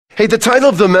Hey, the title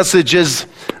of the message is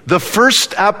The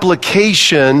First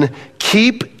Application,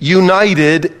 Keep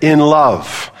United in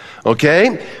Love.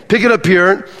 Okay? Pick it up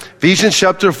here. Ephesians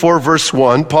chapter 4, verse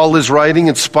 1. Paul is writing,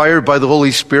 inspired by the Holy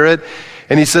Spirit.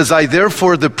 And he says, I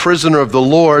therefore, the prisoner of the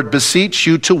Lord, beseech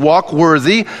you to walk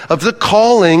worthy of the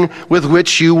calling with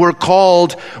which you were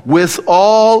called, with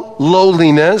all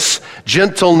lowliness,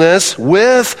 gentleness,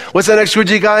 with, what's that next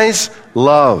word, you guys?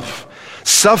 Love.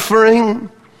 Suffering,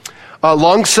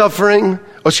 long-suffering.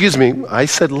 Oh, excuse me. I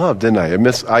said love, didn't I?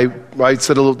 I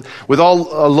said a little, with all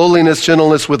lowliness,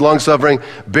 gentleness, with long-suffering,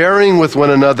 bearing with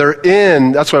one another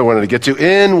in, that's what I wanted to get to,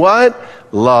 in what?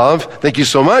 Love. Thank you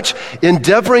so much.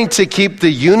 Endeavoring to keep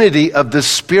the unity of the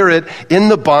Spirit in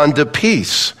the bond of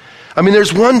peace. I mean,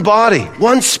 there's one body,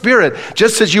 one Spirit,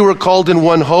 just as you were called in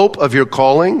one hope of your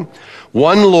calling,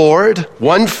 one Lord,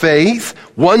 one faith,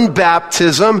 one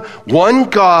baptism, one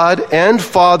God and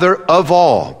Father of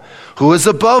all, who is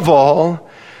above all,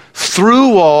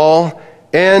 through all,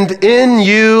 and in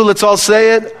you, let's all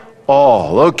say it,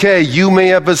 all. Okay, you may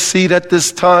have a seat at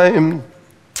this time.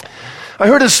 I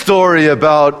heard a story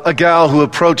about a gal who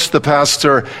approached the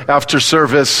pastor after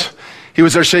service. He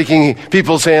was there shaking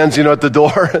people's hands, at the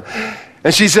door.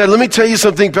 And she said, let me tell you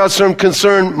something, Pastor, I'm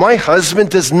concerned. My husband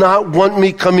does not want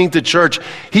me coming to church.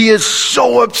 He is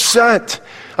so upset.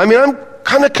 I'm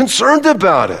kind of concerned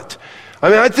about it.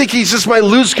 I think he just might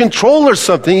lose control or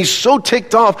something. He's so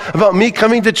ticked off about me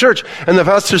coming to church. And the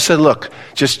pastor said, look,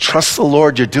 just trust the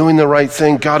Lord. You're doing the right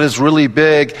thing. God is really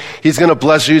big. He's going to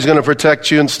bless you. He's going to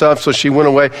protect you and stuff. So she went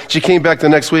away. She came back the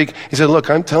next week. He said, look,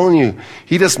 I'm telling you,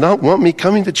 he does not want me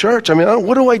coming to church.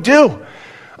 What do I do?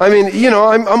 I'm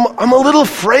a little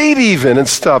afraid even and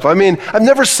stuff. I've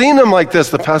never seen him like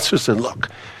this. The pastor said, look,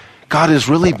 God is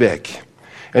really big.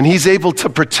 And he's able to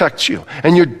protect you.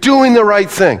 And you're doing the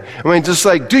right thing. Just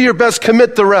like, do your best,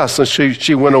 commit the rest. And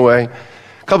she went away.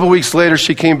 A couple weeks later,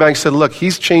 she came back and said, look,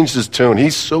 he's changed his tune.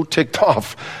 He's so ticked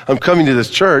off. I'm coming to this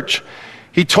church.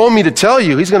 He told me to tell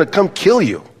you he's going to come kill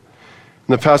you.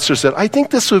 And the pastor said, I think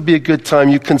this would be a good time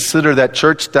you consider that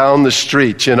church down the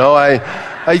street.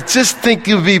 I just think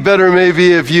it would be better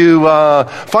maybe if you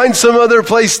find some other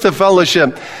place to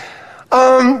fellowship.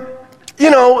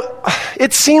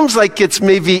 It seems like it's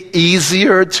maybe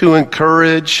easier to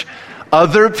encourage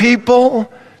other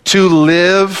people to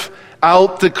live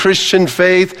out the Christian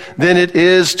faith than it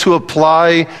is to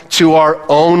apply to our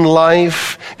own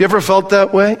life. You ever felt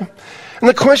that way? And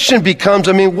the question becomes,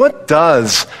 what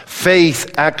does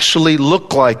faith actually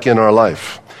look like in our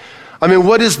life?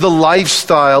 What is the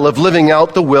lifestyle of living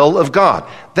out the will of God?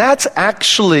 That's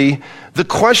actually the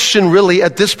question really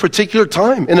at this particular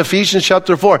time in Ephesians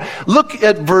chapter 4. Look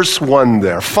at verse 1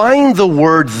 there. Find the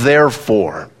word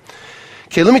therefore.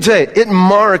 Okay, let me tell you, it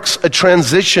marks a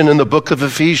transition in the book of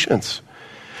Ephesians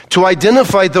to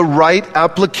identify the right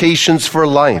applications for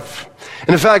life.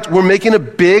 And in fact, we're making a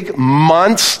big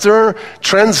monster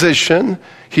transition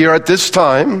here at this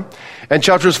time. And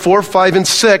chapters 4, 5, and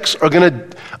 6 are going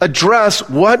to address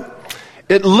what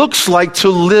it looks like to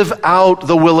live out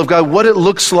the will of God, what it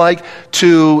looks like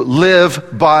to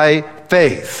live by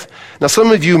faith. Now,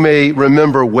 some of you may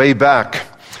remember way back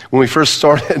when we first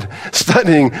started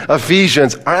studying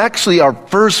Ephesians, our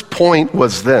first point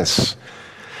was this.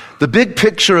 The big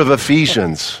picture of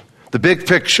Ephesians, the big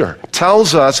picture,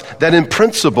 tells us that in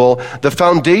principle, the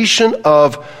foundation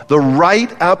of the right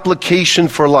application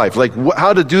for life, like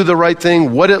how to do the right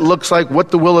thing, what it looks like,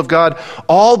 what the will of God,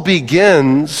 all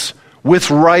begins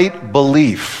with right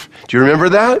belief. Do you remember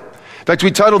that? In fact, we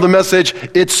titled the message,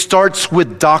 It Starts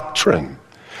with Doctrine.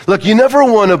 Look, you never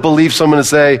want to believe someone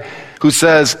who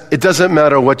says, it doesn't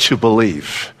matter what you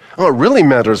believe. Oh, it really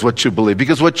matters what you believe,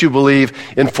 because what you believe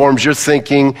informs your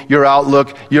thinking, your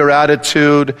outlook, your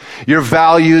attitude, your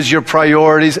values, your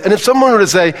priorities. And if someone were to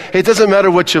say, hey, it doesn't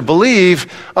matter what you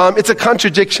believe, it's a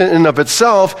contradiction in and of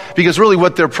itself, because really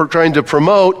what they're trying to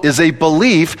promote is a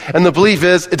belief, and the belief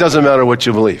is, it doesn't matter what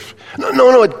you believe.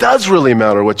 No, it does really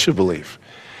matter what you believe.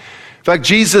 In fact,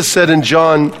 Jesus said in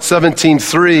John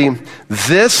 17:3,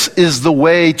 this is the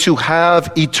way to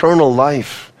have eternal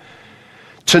life.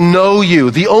 To know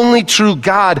you, the only true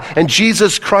God, and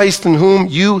Jesus Christ in whom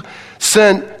you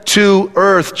sent to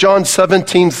earth. John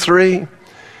 17:3.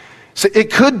 So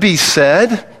it could be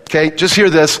said, okay, just hear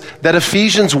this, that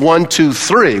Ephesians 1, 2,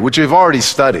 3, which we've already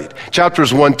studied,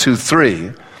 chapters 1, 2,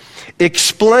 3,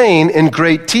 explain in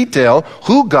great detail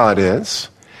who God is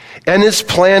and his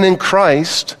plan in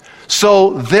Christ.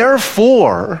 So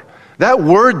therefore, that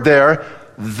word there,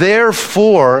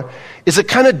 therefore, is a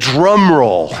kind of drum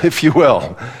roll, if you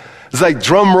will. It's like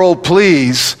drum roll,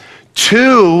 please,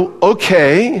 to,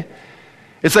 okay,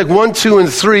 It's like 1, 2, and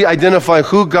 3 identify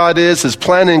who God is, his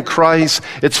plan in Christ.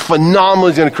 It's phenomenal.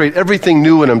 He's going to create everything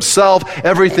new in himself.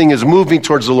 Everything is moving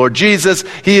towards the Lord Jesus.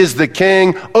 He is the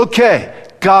king. Okay,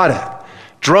 got it.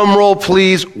 Drum roll,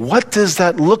 please. What does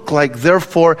that look like,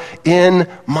 therefore, in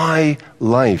my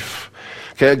life?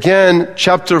 Okay, again,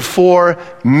 chapter 4,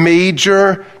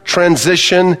 major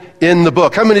transition in the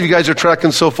book. How many of you guys are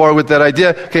tracking so far with that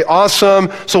idea? Okay,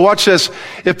 awesome. So watch this.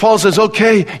 If Paul says,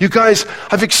 okay, you guys,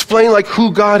 I've explained like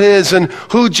who God is and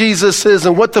who Jesus is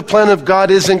and what the plan of God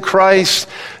is in Christ.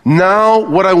 Now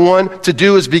what I want to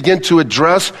do is begin to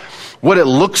address what it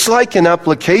looks like in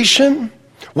application.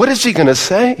 What is he going to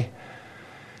say?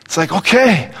 It's like,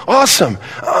 okay, awesome.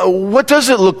 What does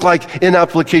it look like in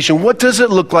application? What does it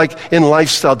look like in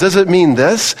lifestyle? Does it mean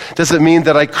this? Does it mean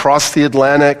that I cross the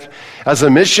Atlantic as a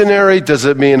missionary? Does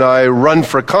it mean I run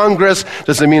for Congress?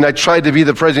 Does it mean I try to be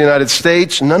the President of the United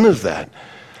States? None of that.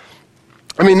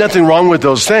 I mean, nothing wrong with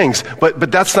those things, but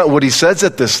that's not what he says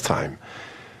at this time.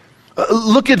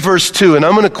 Look at verse 2, and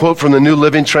I'm going to quote from the New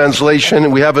Living Translation,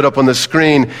 and we have it up on the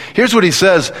screen. Here's what he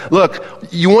says. Look,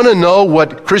 you want to know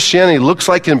what Christianity looks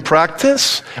like in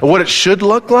practice, and what it should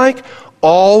look like?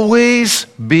 Always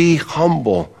be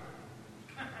humble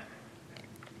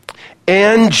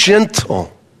and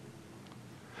gentle.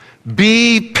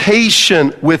 Be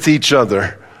patient with each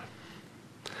other,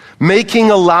 making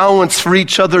allowance for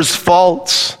each other's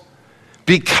faults.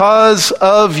 Because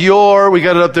of your, we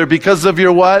got it up there, because of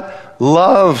your what?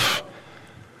 Love.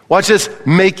 Watch this.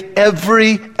 Make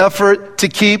every effort to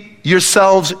keep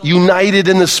yourselves united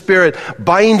in the Spirit,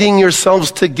 binding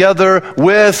yourselves together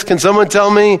with, can someone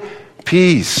tell me?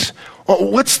 Peace.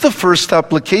 Well, what's the first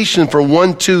application for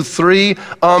 1, 2, 3?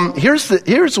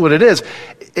 Here's what it is.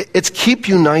 It's keep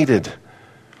united.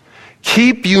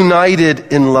 Keep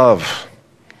united in love.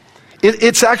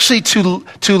 It's actually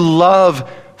to love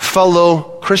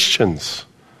fellow Christians.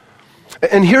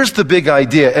 And here's the big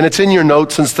idea, and it's in your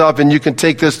notes and stuff, and you can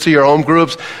take this to your home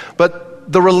groups,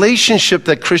 but the relationship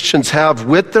that Christians have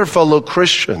with their fellow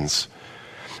Christians,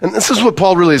 and this is what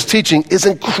Paul really is teaching, is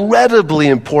incredibly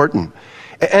important.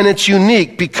 And it's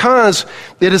unique because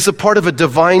it is a part of a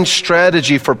divine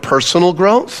strategy for personal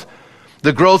growth,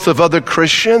 the growth of other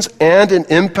Christians, and an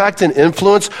impact and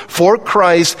influence for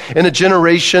Christ in a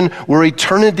generation where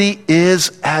eternity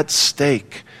is at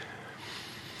stake.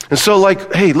 And so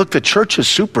like, hey, look, the church is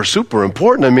super, super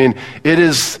important. I mean, it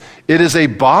is a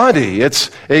body.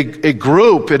 It's a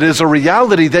group. It is a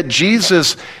reality that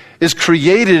Jesus is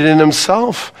created in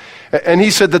himself. And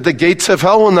he said that the gates of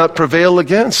hell will not prevail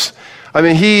against. I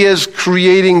mean, he is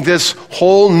creating this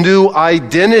whole new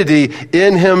identity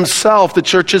in himself. The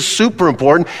church is super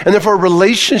important. And therefore,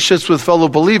 relationships with fellow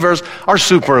believers are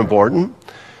super important.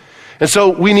 And so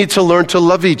we need to learn to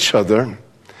love each other.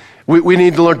 We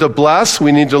need to learn to bless.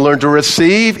 We need to learn to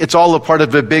receive. It's all a part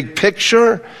of a big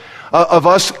picture of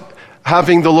us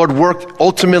having the Lord work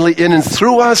ultimately in and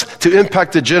through us to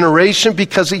impact a generation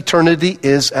because eternity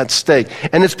is at stake.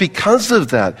 And it's because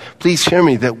of that, please hear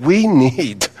me, that we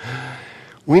need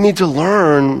to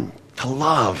learn to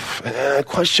love. And the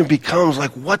question becomes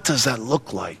like, what does that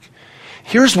look like?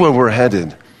 Here's where we're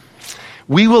headed.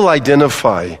 We will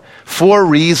identify 4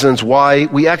 reasons why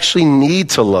we actually need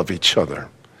to love each other.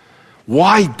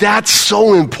 Why that's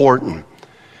so important.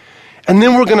 And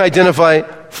then we're going to identify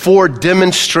 4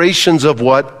 demonstrations of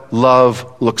what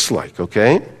love looks like,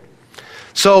 okay?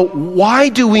 So why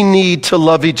do we need to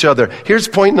love each other? Here's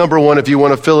point number 1 if you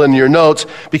want to fill in your notes,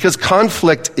 because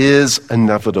conflict is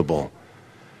inevitable.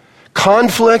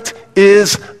 Conflict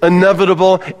is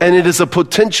inevitable, and it is a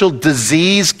potential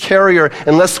disease carrier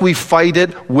unless we fight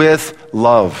it with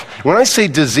love. When I say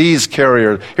disease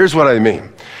carrier, here's what I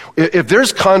mean. If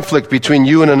there's conflict between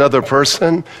you and another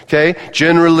person, okay,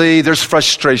 generally there's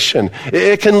frustration.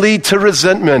 It can lead to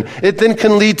resentment. It then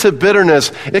can lead to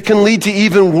bitterness. It can lead to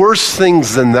even worse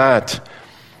things than that.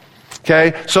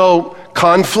 Okay, so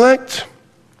conflict,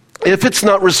 if it's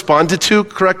not responded to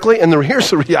correctly, and here's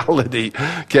the reality,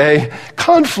 okay,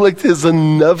 conflict is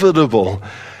inevitable.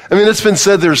 I mean, it's been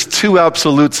said there's 2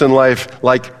 absolutes in life,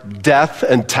 like death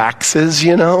and taxes,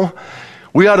 you know.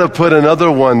 We ought to put another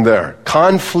one there.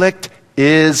 Conflict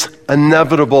is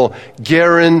inevitable,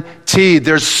 guaranteed.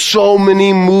 There's so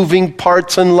many moving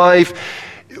parts in life.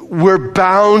 We're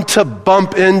bound to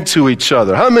bump into each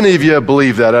other. How many of you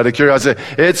believe that out of curiosity?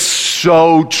 It's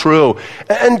so true.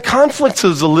 And conflict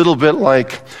is a little bit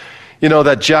like, you know,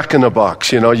 that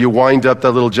jack-in-the-box. You know, you wind up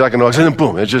that little jack-in-the-box and then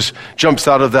boom, it just jumps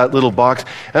out of that little box.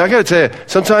 And I got to tell you,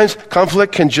 sometimes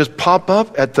conflict can just pop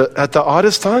up at the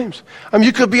oddest times. I mean,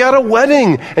 you could be at a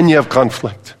wedding and you have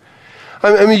conflict.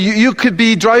 I mean, you could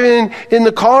be driving in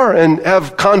the car and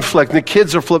have conflict, and the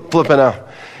kids are flipping out.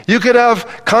 You could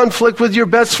have conflict with your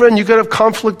best friend. You could have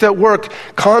conflict at work.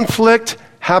 Conflict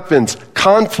happens.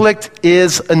 Conflict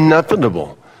is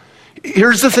inevitable.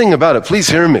 Here's the thing about it. Please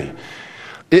hear me.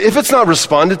 If it's not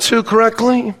responded to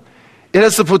correctly, it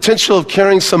has the potential of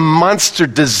carrying some monster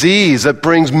disease that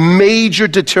brings major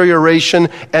deterioration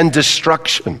and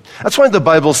destruction. That's why the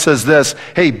Bible says this,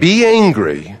 hey, be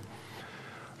angry.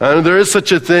 And there is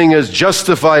such a thing as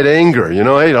justified anger. Hey,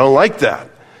 I don't like that.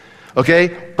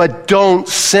 Okay? But don't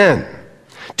sin.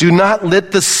 Do not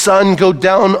let the sun go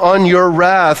down on your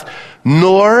wrath,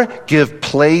 nor give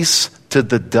place to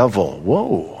the devil.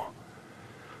 Whoa.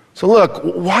 So look,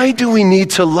 why do we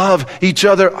need to love each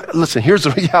other? Listen, here's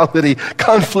the reality.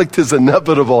 Conflict is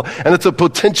inevitable, and it's a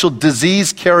potential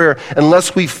disease carrier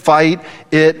unless we fight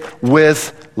it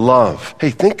with love.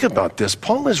 Hey, think about this.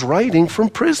 Paul is writing from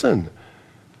prison.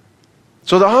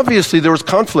 So obviously there was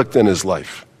conflict in his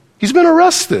life. He's been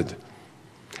arrested.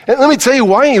 And let me tell you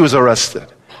why he was arrested.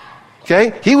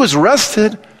 Okay? He was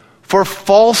arrested for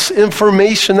false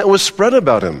information that was spread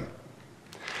about him.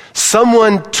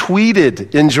 Someone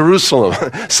tweeted in Jerusalem.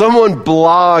 Someone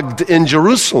blogged in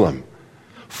Jerusalem.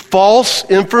 False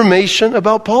information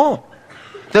about Paul.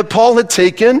 That Paul had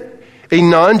taken a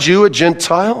non-Jew, a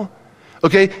Gentile,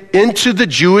 into the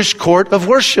Jewish court of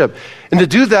worship. And to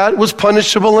do that was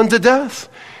punishable unto death.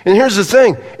 And here's the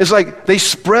thing. It's like they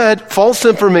spread false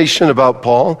information about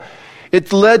Paul.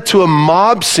 It led to a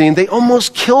mob scene. They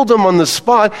almost killed him on the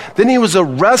spot. Then he was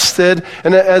arrested,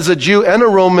 and as a Jew and a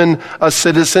Roman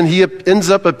citizen, he ends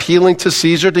up appealing to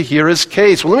Caesar to hear his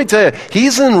case. Well, let me tell you,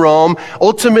 he's in Rome.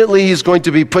 Ultimately, he's going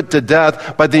to be put to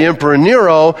death by the Emperor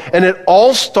Nero, and it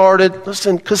all started,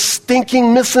 because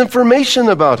stinking misinformation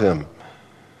about him.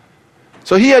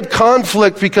 So he had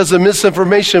conflict because of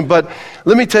misinformation, but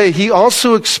let me tell you, he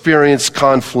also experienced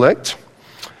conflict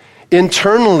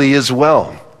internally as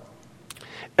well.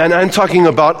 And I'm talking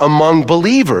about among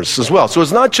believers as well. So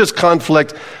it's not just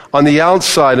conflict on the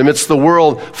outside amidst the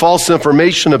world, false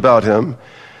information about him,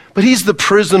 but he's the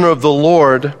prisoner of the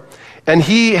Lord, and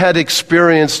he had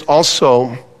experienced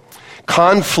also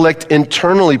conflict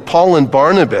internally. Paul and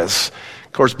Barnabas,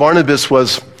 of course, Barnabas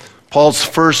was Paul's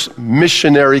first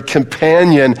missionary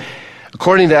companion,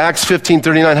 according to Acts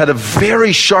 15:39, had a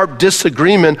very sharp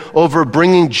disagreement over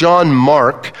bringing John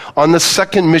Mark on the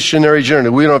second missionary journey.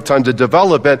 We don't have time to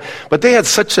develop it, but they had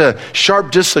such a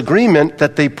sharp disagreement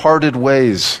that they parted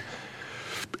ways.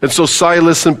 And so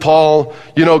Silas and Paul,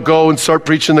 go and start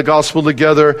preaching the gospel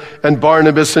together, and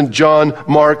Barnabas and John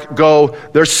Mark go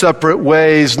their separate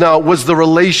ways. Now, was the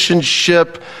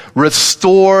relationship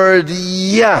restored?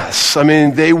 Yes. I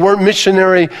mean, they weren't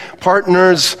missionary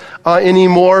partners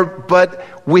anymore, but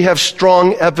we have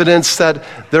strong evidence that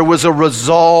there was a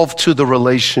resolve to the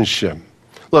relationship.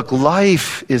 Look,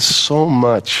 life is so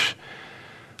much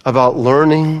about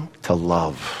learning to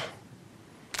love.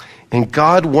 And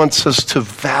God wants us to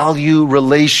value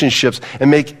relationships and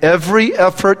make every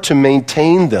effort to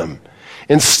maintain them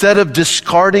instead of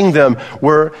discarding them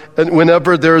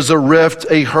whenever there's a rift,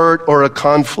 a hurt, or a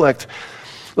conflict.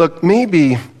 Look,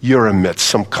 maybe you're amidst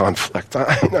some conflict.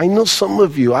 I know some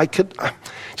of you,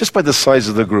 just by the size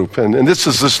of the group, and this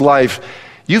is this life,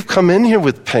 you've come in here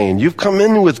with pain. You've come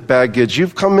in with baggage.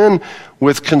 You've come in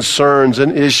with concerns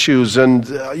and issues. And,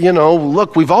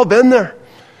 look, we've all been there.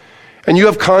 And you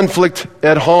have conflict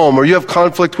at home, or you have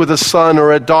conflict with a son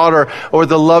or a daughter or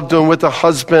the loved one with a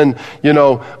husband,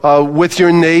 with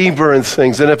your neighbor and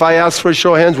things. And if I ask for a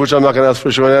show of hands, which I'm not going to ask for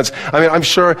a show of hands, I'm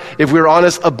sure if we were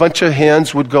honest, a bunch of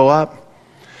hands would go up.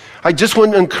 I just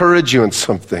want to encourage you in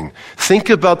something. Think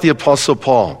about the Apostle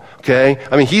Paul, okay?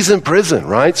 He's in prison,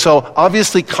 right? So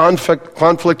obviously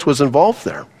conflict was involved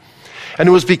there. And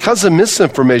it was because of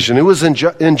misinformation. It was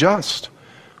unjust.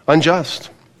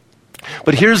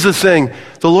 But here's the thing,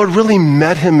 the Lord really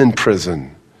met him in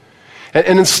prison.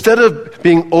 And instead of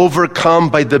being overcome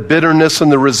by the bitterness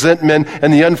and the resentment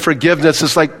and the unforgiveness,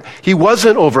 it's like he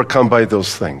wasn't overcome by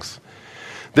those things.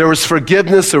 There was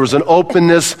forgiveness, there was an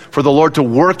openness for the Lord to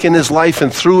work in his life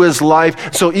and through his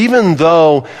life. So even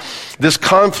though this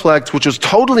conflict, which was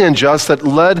totally unjust, that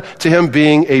led to him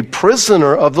being a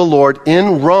prisoner of the Lord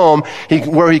in Rome,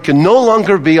 where he can no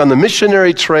longer be on the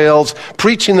missionary trails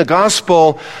preaching the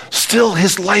gospel, still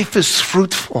his life is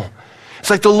fruitful. It's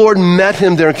like the Lord met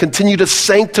him there and continued to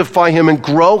sanctify him and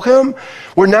grow him,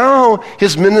 where now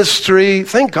his ministry,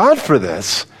 thank God for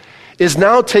this, is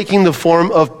now taking the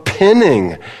form of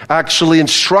penning actually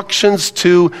instructions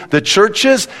to the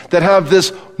churches that have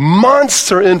this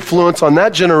monster influence on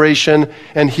that generation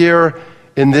and here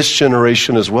in this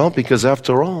generation as well, because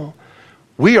after all,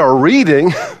 We are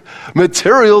reading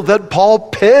material that Paul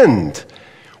penned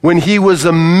when he was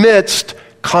amidst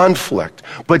conflict,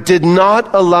 but did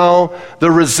not allow the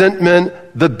resentment,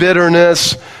 the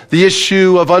bitterness, the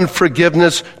issue of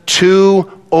unforgiveness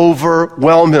to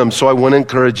overwhelm him. So I want to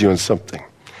encourage you in something.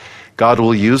 God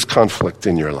will use conflict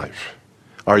in your life.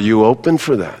 Are you open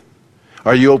for that?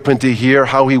 Are you open to hear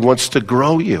how he wants to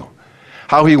grow you,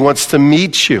 how he wants to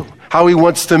meet you, how he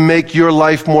wants to make your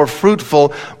life more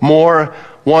fruitful, more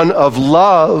one of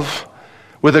love,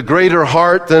 with a greater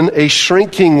heart than a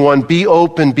shrinking one? Be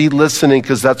open, be listening,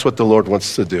 because that's what the Lord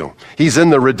wants to do. He's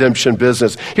in the redemption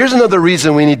business. Here's another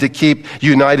reason we need to keep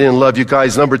united in love, you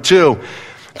guys. Number 2,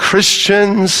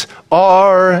 Christians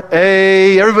are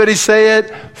everybody say it,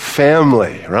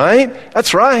 family, right?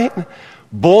 That's right.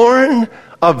 Born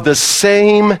of the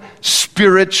same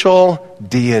spiritual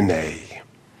DNA.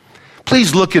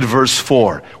 Please look at verse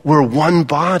 4. We're one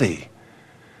body.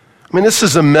 I mean, this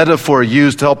is a metaphor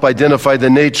used to help identify the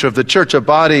nature of the church. A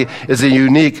body is a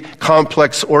unique,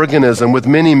 complex organism with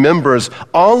many members,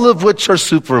 all of which are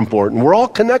super important. We're all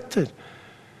connected.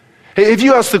 Hey, if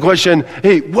you ask the question,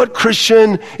 hey, what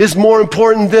Christian is more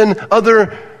important than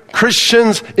other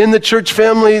Christians in the church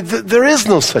family? There is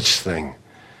no such thing.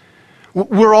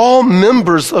 We're all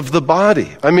members of the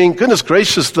body. I mean, goodness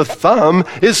gracious, the thumb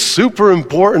is super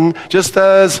important, just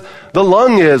as the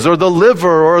lung is, or the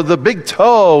liver, or the big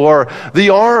toe, or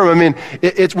the arm. I mean,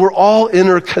 we're all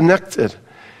interconnected.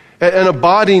 And a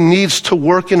body needs to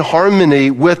work in harmony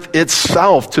with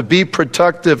itself to be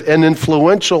productive and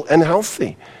influential and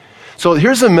healthy. So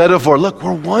here's a metaphor. Look,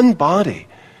 we're one body.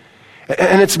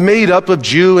 And it's made up of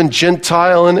Jew and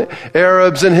Gentile and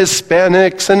Arabs and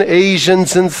Hispanics and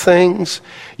Asians and things.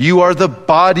 You are the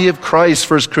body of Christ,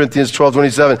 1 Corinthians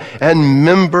 12:27, and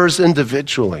members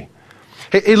individually.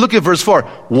 Hey, look at verse 4.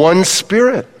 One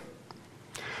Spirit.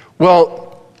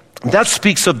 Well, that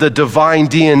speaks of the divine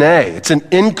DNA. It's an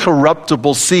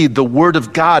incorruptible seed, the Word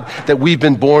of God that we've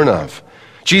been born of.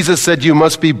 Jesus said you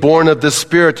must be born of the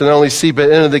Spirit to not only see but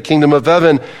enter the kingdom of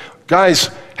heaven. Guys,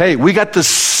 hey, we got the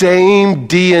same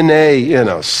DNA in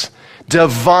us.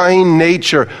 Divine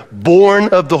nature, born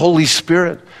of the Holy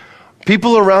Spirit.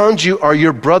 People around you are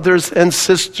your brothers and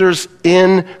sisters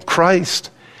in Christ.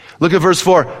 Look at verse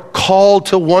 4. Called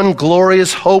to one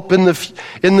glorious hope in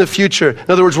the future. In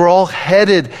other words, we're all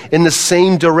headed in the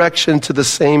same direction to the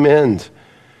same end.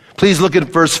 Please look at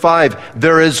verse 5.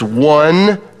 There is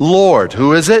one Lord.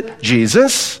 Who is it?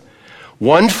 Jesus.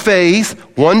 One faith,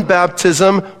 one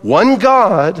baptism, one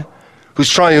God, who's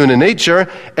triune in nature,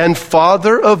 and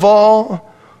Father of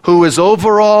all, who is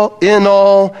over all, in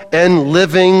all, and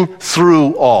living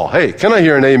through all. Hey, can I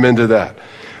hear an amen to that?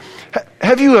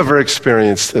 Have you ever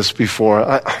experienced this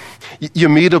before? You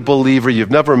meet a believer, you've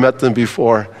never met them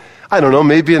before. I don't know,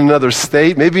 maybe in another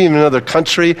state, maybe in another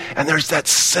country, and there's that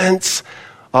sense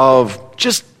of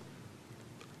just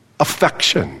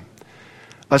affection.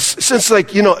 Since it's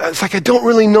like I don't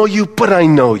really know you, but I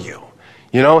know you.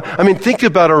 I mean, think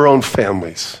about our own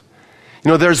families.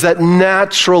 There's that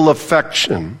natural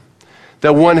affection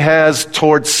that one has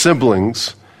towards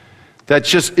siblings that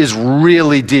just is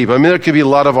really deep. I mean, there could be a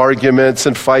lot of arguments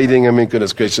and fighting. I mean,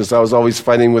 goodness gracious, I was always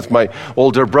fighting with my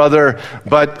older brother.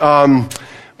 But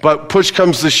push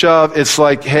comes to shove, it's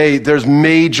like, hey, there's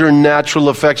major natural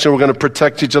affection. We're going to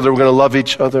protect each other. We're going to love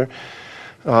each other.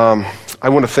 I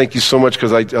want to thank you so much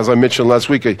because, as I mentioned last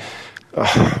week, a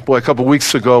couple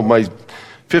weeks ago, my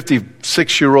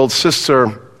 56-year-old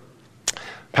sister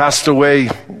passed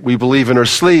away, we believe, in her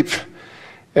sleep.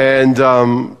 And,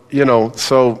 and I know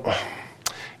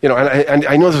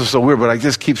this is so weird, but I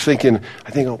just keep thinking,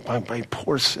 oh, my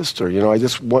poor sister, I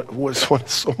just want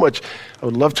so much. I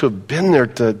would love to have been there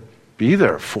to be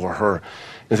there for her.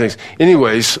 And things.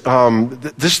 Anyways,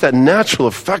 that natural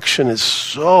affection is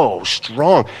so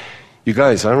strong. You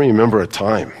guys, I remember a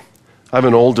time. I have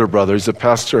an older brother. He's a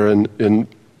pastor in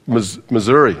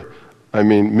Missouri. I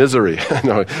mean, Missouri.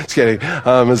 No, just kidding.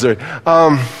 Missouri.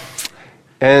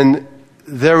 And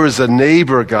there was a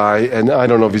neighbor guy, and I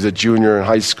don't know if he's a junior in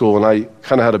high school, and I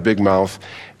kind of had a big mouth.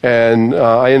 And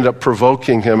I ended up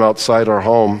provoking him outside our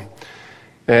home.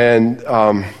 And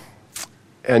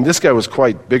this guy was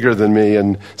quite bigger than me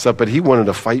and stuff, but he wanted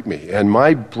to fight me. And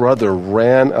my brother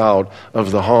ran out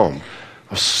of the home.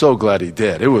 I was so glad he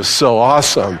did. It was so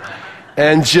awesome.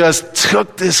 And just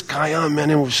took this guy on, man,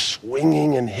 and was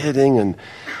swinging and hitting. And,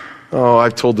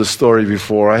 I've told this story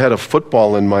before. I had a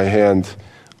football in my hand.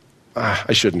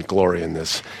 I shouldn't glory in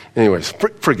this. Anyways,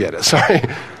 forget it, sorry.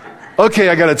 Okay,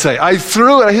 I got to tell you, I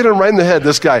threw it, I hit him right in the head,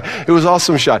 this guy. It was an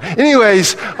awesome shot.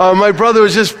 Anyways, my brother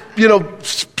was just,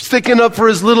 sticking up for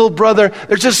his little brother.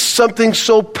 There's just something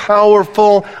so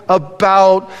powerful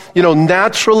about,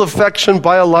 natural affection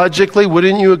biologically.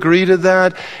 Wouldn't you agree to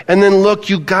that? And then look,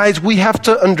 you guys, we have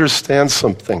to understand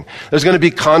something. There's going to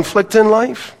be conflict in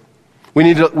life. We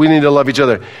need to love each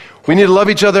other. We need to love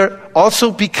each other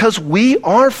also because we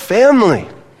are family.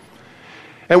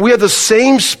 And we have the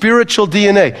same spiritual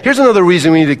DNA. Here's another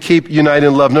reason we need to keep united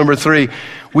in love. Number 3,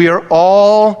 we are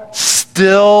all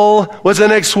still, what's the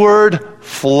next word?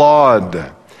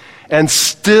 Flawed. And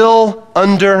still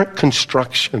under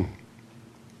construction.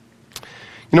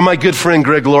 My good friend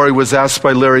Greg Laurie was asked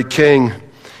by Larry King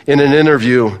in an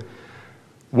interview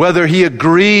whether he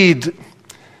agreed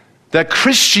that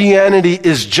Christianity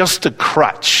is just a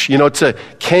crutch. It's a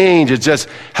cane to just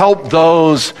help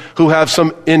those who have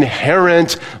some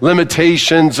inherent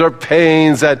limitations or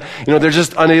pains that, they're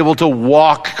just unable to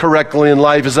walk correctly in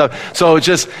life and stuff. So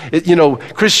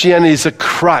Christianity is a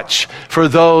crutch for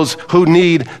those who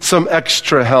need some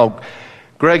extra help.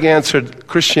 Greg answered,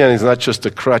 Christianity is not just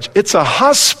a crutch, it's a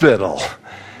hospital.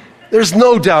 There's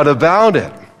no doubt about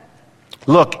it.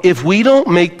 Look, if we don't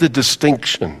make the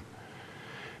distinction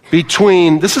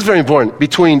this is very important,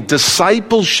 between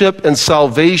discipleship and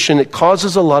salvation, it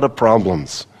causes a lot of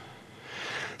problems.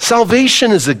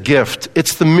 Salvation is a gift.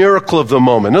 It's the miracle of the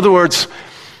moment. In other words,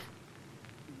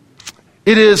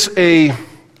 it is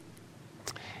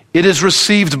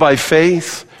received by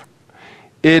faith.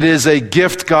 It is a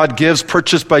gift God gives,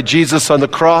 purchased by Jesus on the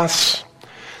cross.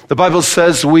 The Bible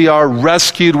says we are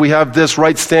rescued. We have this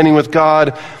right standing with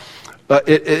God.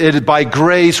 By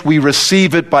grace, we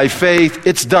receive it by faith.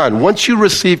 It's done. Once you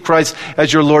receive Christ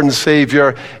as your Lord and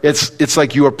Savior, it's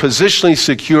like you are positionally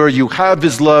secure. You have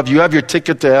His love. You have your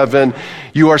ticket to heaven.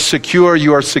 You are secure.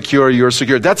 You are secure. You are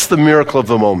secure. That's the miracle of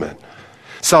the moment.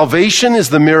 Salvation is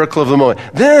the miracle of the moment.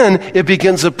 Then it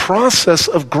begins a process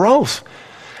of growth.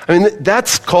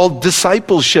 That's called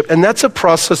discipleship, and that's a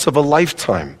process of a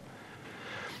lifetime.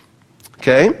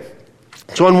 Okay?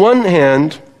 So on one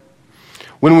hand,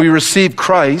 when we receive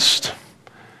Christ,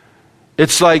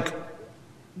 it's like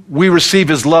we receive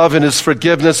His love and His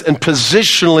forgiveness, and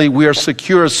positionally we are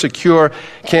secure as secure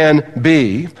can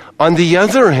be. On the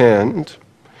other hand,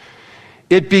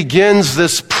 it begins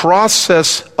this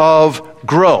process of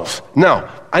growth. Now,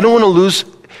 I don't want to lose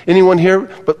anyone here,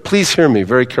 but please hear me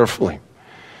very carefully.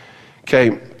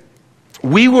 Okay,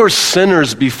 we were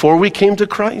sinners before we came to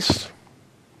Christ.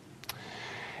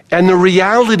 And the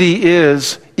reality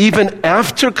is, even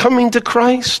after coming to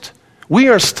Christ, we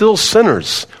are still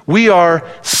sinners. We are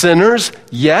sinners,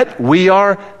 yet we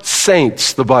are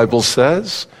saints, the Bible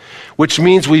says, which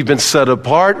means we've been set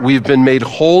apart, we've been made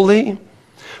holy,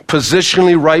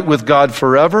 positionally right with God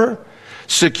forever,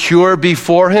 secure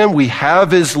before Him, we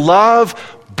have His love,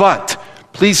 but,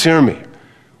 please hear me,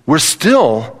 we're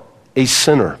still a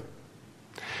sinner.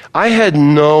 I had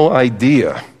no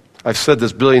idea, I've said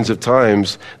this billions of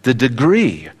times, the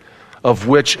degree of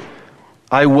which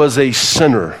I was a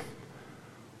sinner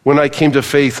when I came to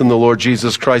faith in the Lord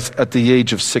Jesus Christ at the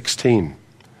age of 16.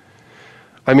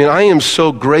 I am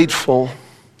so grateful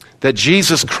that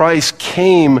Jesus Christ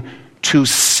came to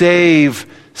save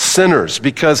sinners,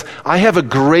 because I have a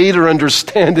greater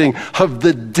understanding of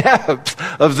the depth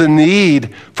of the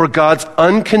need for God's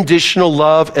unconditional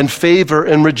love and favor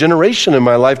and regeneration in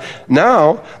my life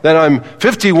now that I'm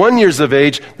 51 years of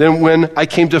age than when I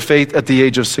came to faith at the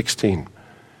age of 16.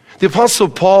 The Apostle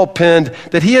Paul penned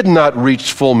that he had not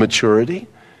reached full maturity.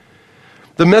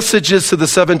 The messages to the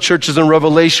 7 churches in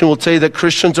Revelation will tell you that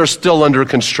Christians are still under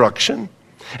construction.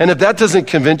 And if that doesn't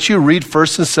convince you, read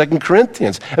 1st and 2nd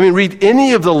Corinthians. Read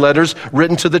any of the letters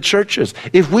written to the churches.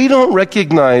 If we don't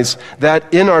recognize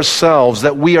that in ourselves,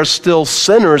 that we are still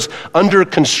sinners under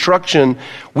construction,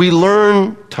 we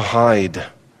learn to hide,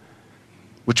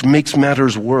 which makes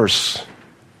matters worse,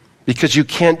 because you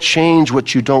can't change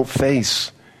what you don't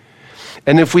face.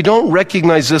 And if we don't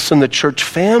recognize this in the church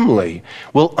family,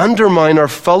 we'll undermine our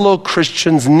fellow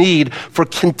Christians' need for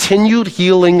continued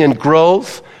healing and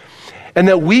growth, and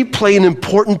that we play an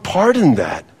important part in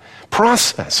that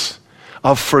process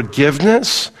of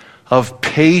forgiveness, of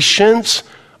patience,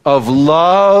 of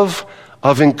love,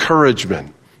 of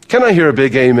encouragement. Can I hear a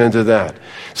big amen to that?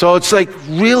 So it's like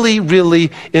really,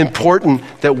 really important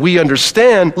that we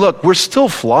understand, look, we're still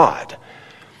flawed.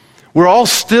 We're all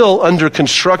still under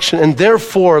construction, and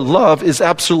therefore love is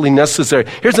absolutely necessary.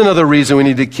 Here's another reason we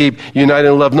need to keep united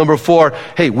in love. Number 4,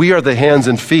 we are the hands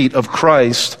and feet of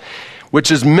Christ, which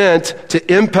is meant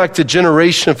to impact a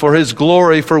generation for His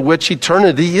glory, for which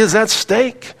eternity is at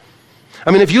stake.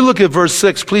 If you look at verse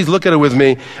 6, please look at it with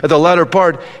me. At the latter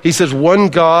part, he says, one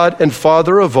God and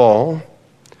Father of all,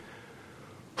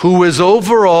 who is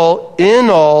over all, in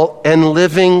all, and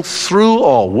living through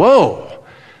all. Whoa.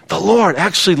 The Lord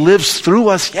actually lives through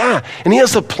us, yeah. And he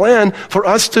has a plan for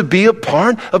us to be a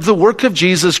part of the work of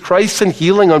Jesus Christ and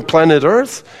healing on planet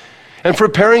Earth and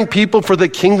preparing people for the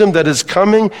kingdom that is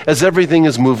coming as everything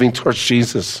is moving towards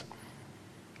Jesus.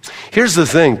 Here's the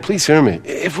thing, please hear me.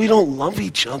 If we don't love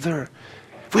each other,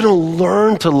 if we don't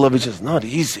learn to love each other, it's not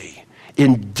easy.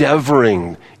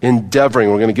 Endeavoring. We're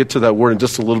going to get to that word in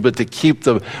just a little bit, to keep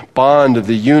the bond of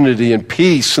the unity and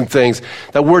peace and things.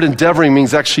 That word endeavoring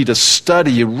means actually to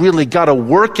study. You really got to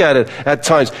work at it at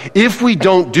times. If we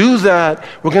don't do that,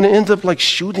 we're going to end up like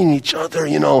shooting each other,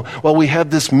 while we have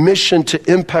this mission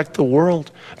to impact the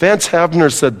world. Vance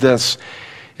Havner said this: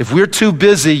 if we're too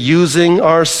busy using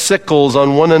our sickles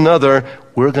on one another,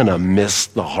 we're going to miss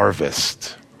the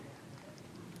harvest.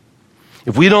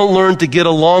 If we don't learn to get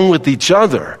along with each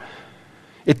other,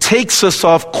 it takes us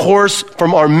off course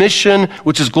from our mission,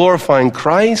 which is glorifying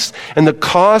Christ, and the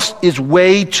cost is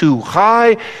way too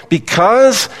high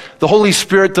because the Holy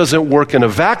Spirit doesn't work in a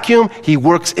vacuum. He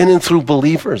works in and through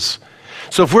believers.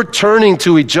 So if we're turning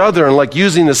to each other and like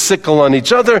using the sickle on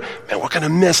each other, man, we're going to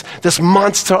miss this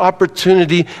monster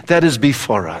opportunity that is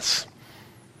before us.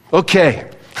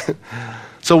 Okay,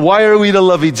 so why are we to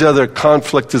love each other?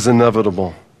 Conflict is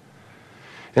inevitable.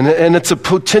 And it's a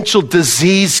potential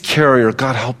disease carrier.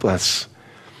 God help us.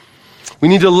 We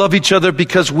need to love each other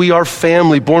because we are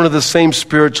family, born of the same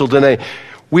spiritual DNA.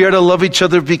 We are to love each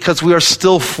other because we are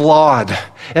still flawed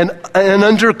and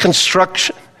under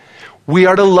construction. We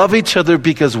are to love each other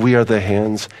because we are the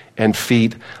hands and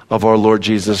feet of our Lord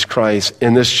Jesus Christ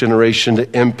in this generation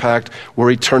to impact where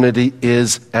eternity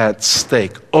is at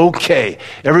stake. Okay,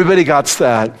 everybody got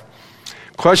that?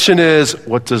 Question is,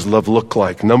 what does love look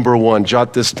like? Number one,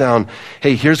 jot this down.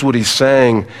 Hey, here's what he's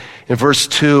saying in verse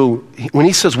 2. When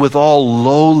he says with all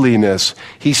lowliness,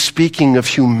 he's speaking of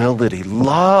humility.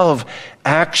 Love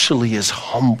actually is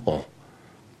humble.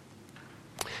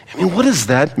 I mean, what does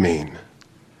that mean?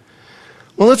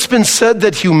 Well, it's been said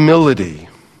that humility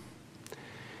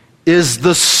is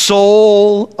the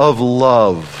soul of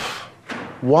love.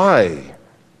 Why?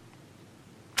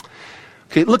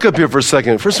 Okay, look up here for a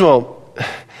second. First of all,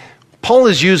 Paul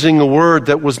is using a word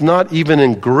that was not even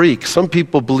in Greek. Some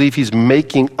people believe he's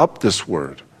making up this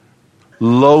word.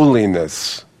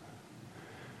 Lowliness.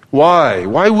 Why?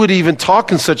 Why would he even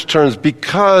talk in such terms?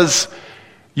 Because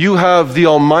you have the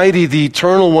Almighty, the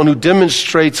Eternal One, who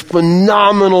demonstrates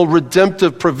phenomenal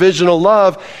redemptive provisional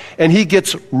love, and he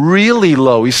gets really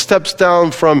low. He steps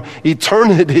down from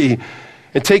eternity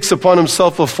and takes upon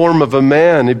himself a form of a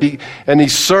man, and he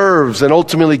serves and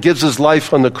ultimately gives his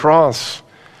life on the cross.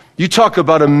 You talk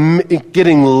about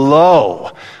getting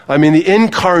low. I mean, the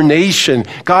incarnation,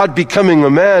 God becoming a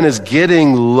man, is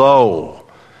getting low.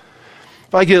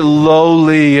 If I get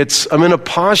lowly, I'm in a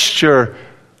posture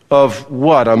of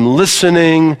what? I'm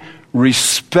listening,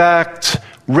 respect,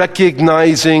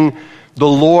 recognizing the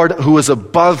Lord who is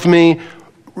above me,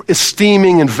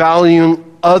 esteeming and valuing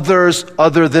others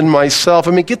other than myself.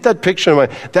 I mean, get that picture in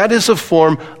mind. That is a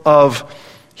form of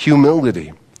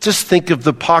humility. Just think of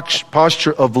the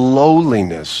posture of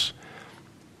lowliness.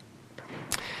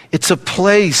 It's a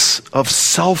place of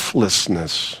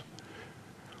selflessness.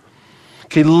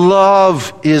 Okay,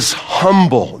 love is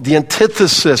humble, the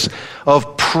antithesis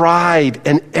of pride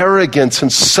and arrogance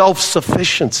and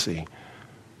self-sufficiency.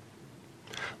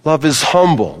 Love is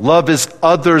humble. Love is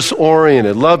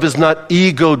others-oriented. Love is not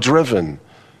ego-driven.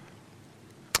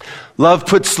 Love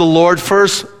puts the Lord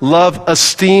first. Love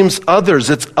esteems others.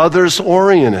 It's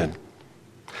others-oriented.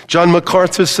 John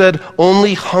MacArthur said,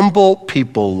 only humble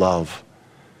people love.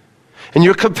 And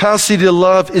your capacity to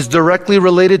love is directly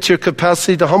related to your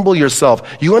capacity to humble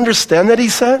yourself. You understand that, he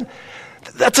said?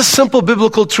 That's a simple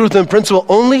biblical truth and principle.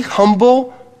 Only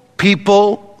humble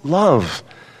people love.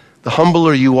 The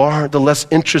humbler you are, the less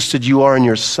interested you are in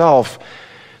yourself.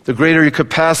 The greater your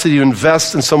capacity to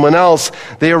invest in someone else,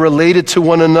 they are related to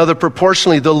one another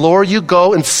proportionally. The lower you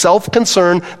go in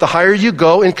self-concern, the higher you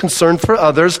go in concern for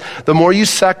others. The more you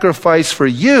sacrifice for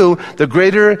you, the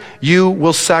greater you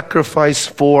will sacrifice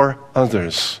for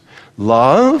others.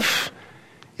 Love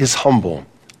is humble.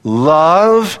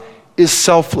 Love is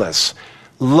selfless.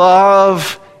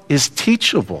 Love is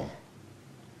teachable.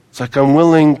 It's like I'm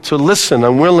willing to listen.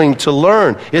 I'm willing to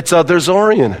learn. It's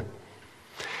others-oriented.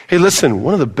 Hey, listen,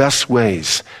 one of the best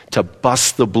ways to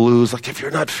bust the blues, like if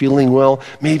you're not feeling well,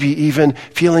 maybe even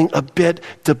feeling a bit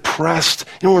depressed,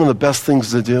 one of the best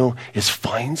things to do is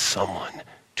find someone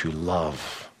to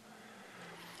love.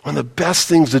 One of the best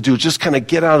things to do is just kind of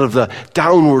get out of the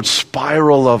downward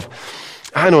spiral of,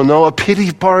 a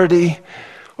pity party,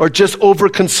 or just over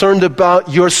concerned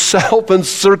about yourself and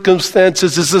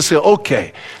circumstances is to say,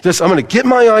 okay, I'm going to get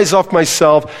my eyes off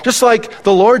myself, just like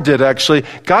the Lord did actually.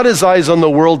 Got his eyes on the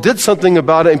world, did something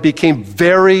about it, and became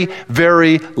very,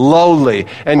 very lowly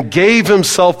and gave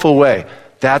himself away.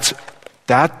 That's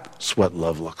what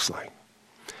love looks like.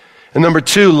 And number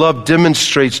 2, love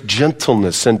demonstrates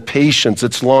gentleness and patience.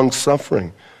 It's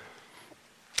long-suffering.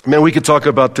 Man, we could talk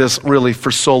about this really for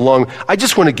so long. I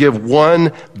just want to give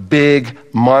one big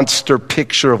monster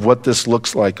picture of what this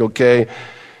looks like, okay?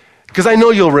 Because I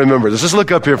know you'll remember this. Just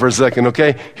look up here for a second,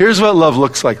 okay? Here's what love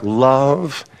looks like.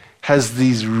 Love has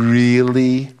these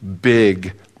really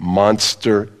big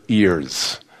monster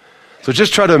ears. So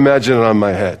just try to imagine it on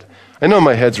my head. I know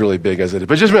my head's really big as it is,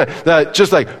 but just imagine that,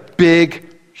 just like big,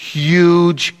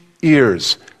 huge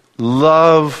ears.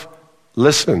 Love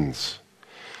listens.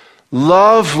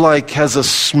 Love has a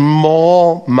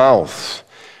small mouth,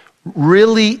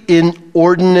 really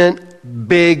inordinate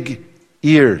big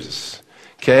ears.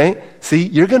 Okay? See,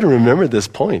 you're going to remember this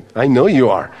point. I know you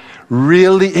are.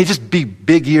 Really, just be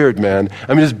big-eared, man.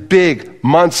 I mean, just big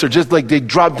monster, just like they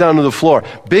drop down to the floor.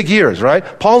 Big ears, right?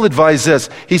 Paul advised this.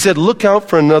 He said, look out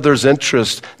for another's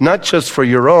interest, not just for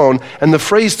your own. And the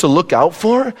phrase to look out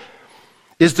for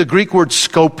is the Greek word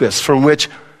scopus, from which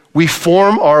we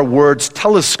form our words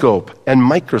telescope and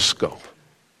microscope.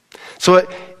 So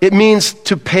it means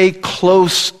to pay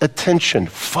close attention.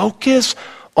 Focus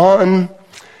on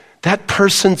that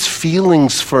person's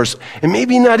feelings first. And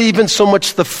maybe not even so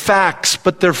much the facts,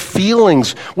 but their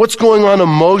feelings. What's going on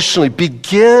emotionally.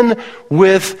 Begin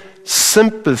with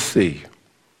sympathy,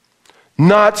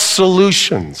 not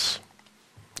solutions.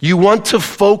 You want to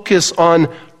focus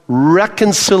on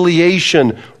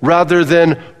reconciliation rather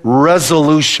than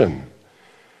resolution.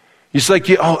 It's like,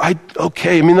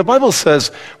 okay. I mean, the Bible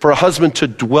says for a husband to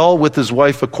dwell with his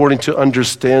wife according to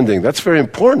understanding. That's very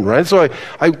important, right? So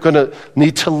I'm going to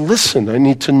need to listen. I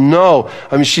need to know.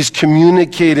 I mean, she's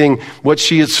communicating what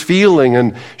she is feeling,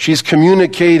 and she's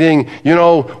communicating,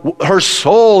 her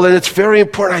soul, and it's very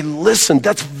important. I listen.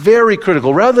 That's very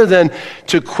critical. Rather than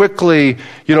to quickly,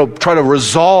 try to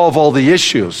resolve all the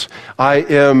issues, I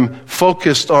am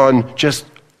focused on just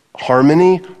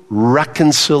harmony,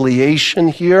 reconciliation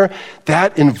here.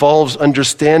 That involves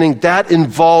understanding. That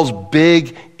involves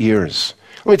big ears.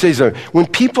 Let me tell you something. When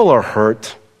people are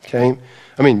hurt, okay,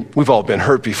 I mean, we've all been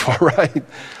hurt before, right?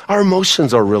 Our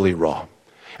emotions are really raw.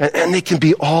 And they can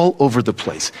be all over the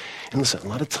place. And listen, a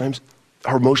lot of times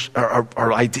our emotion,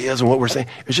 our ideas and what we're saying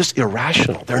is just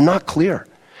irrational. They're not clear.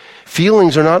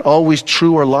 Feelings are not always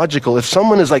true or logical. If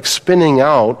someone is spinning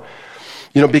out,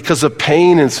 because of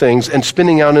pain and things, and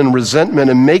spinning out in resentment,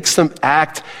 and makes them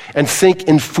act and think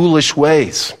in foolish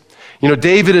ways.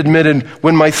 David admitted,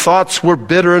 when my thoughts were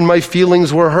bitter and my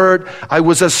feelings were hurt, I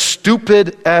was as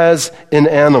stupid as an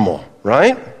animal,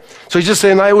 right? So he's just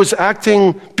saying I was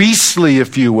acting beastly,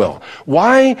 if you will.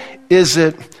 Why is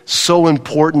it so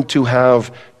important to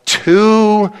have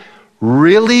 2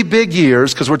 really big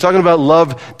ears? Because we're talking about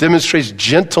love demonstrates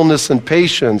gentleness and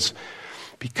patience.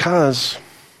 Because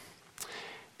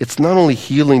it's not only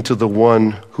healing to the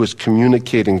one who is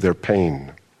communicating their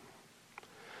pain,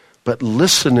 but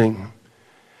listening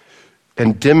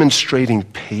and demonstrating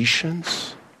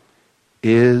patience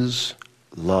is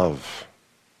love.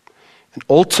 And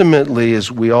ultimately,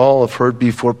 as we all have heard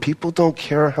before, people don't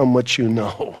care how much you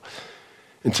know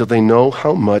until they know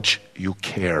how much you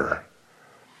care.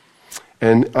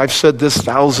 And I've said this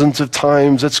thousands of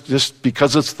times. It's just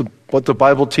because it's what the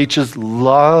Bible teaches.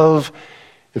 Love,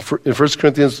 in 1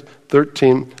 Corinthians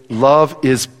 13, love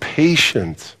is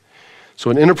patient. So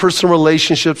in interpersonal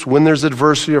relationships, when there's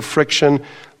adversity or friction,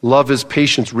 love is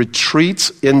patience. Retreats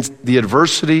in the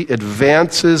adversity,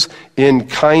 advances in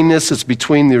kindness. It's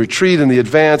between the retreat and the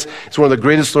advance. It's one of the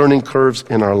greatest learning curves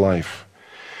in our life.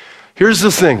 Here's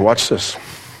the thing, watch this.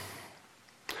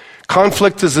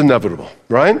 Conflict is inevitable,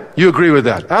 right? You agree with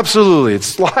that? Absolutely.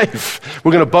 It's life.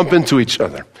 We're going to bump into each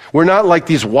other. We're not like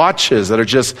these watches that are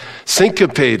just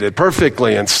syncopated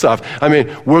perfectly and stuff. I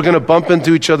mean, we're going to bump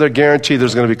into each other, guarantee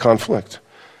there's going to be conflict.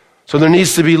 So there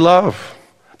needs to be love.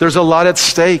 There's a lot at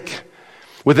stake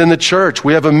within the church.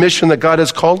 We have a mission that God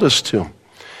has called us to.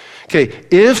 Okay,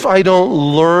 if I don't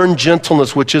learn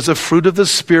gentleness, which is a fruit of the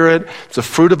Spirit, it's a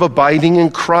fruit of abiding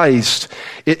in Christ,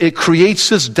 it creates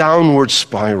this downward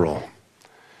spiral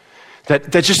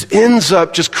that just ends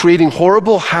up just creating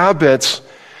horrible habits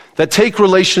that take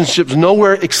relationships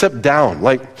nowhere except down.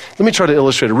 Like, let me try to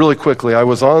illustrate it really quickly. I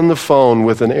was on the phone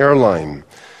with an airline,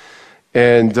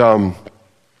 and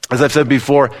as I've said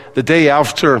before, the day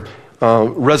after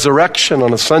resurrection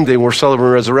on a Sunday. We're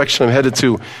celebrating resurrection. I'm headed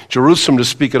to Jerusalem to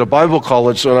speak at a Bible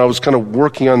college, and I was kind of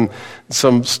working on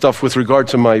some stuff with regard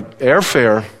to my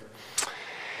airfare.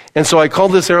 And so I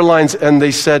called this airlines, and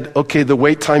they said, okay, the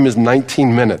wait time is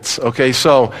 19 minutes. Okay,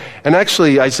 so, and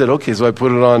actually I said, okay, so I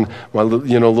put it on my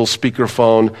little speaker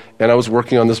phone, and I was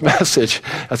working on this message.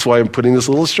 That's why I'm putting this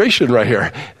illustration right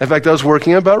here. In fact, I was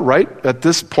working about right at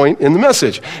this point in the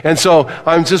message. And so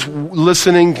I'm just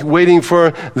listening, waiting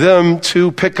for them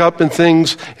to pick up and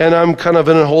things, and I'm kind of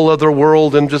in a whole other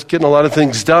world and just getting a lot of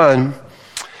things done.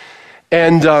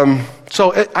 And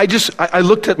so I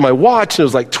looked at my watch, and it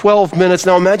was like 12 minutes.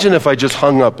 Now imagine if I just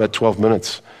hung up at 12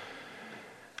 minutes.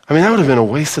 I mean, that would have been a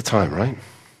waste of time, right?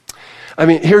 I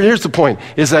mean, here's the point,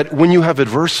 is that when you have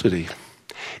adversity,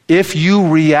 if you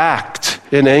react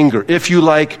in anger, if you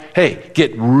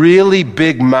get really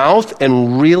big mouth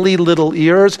and really little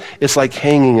ears, it's like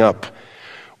hanging up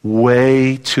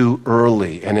way too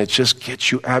early, and it just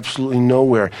gets you absolutely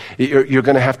nowhere. You're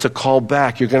going to have to call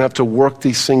back. You're going to have to work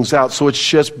these things out. So it's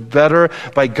just better,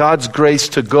 by God's grace,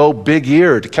 to go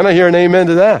big-eared. Can I hear an amen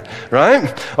to that?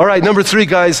 Right? All right, number 3,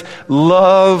 guys.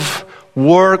 Love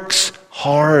works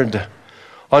hard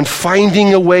on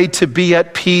finding a way to be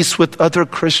at peace with other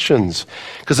Christians.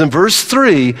 Because in verse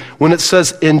 3, when it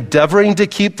says endeavoring to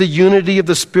keep the unity of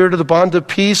the Spirit of the bond of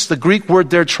peace, the Greek word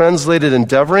there translated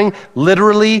endeavoring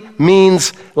literally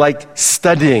means like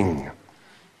studying.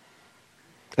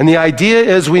 And the idea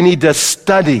is we need to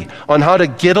study on how to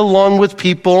get along with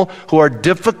people who are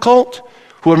difficult,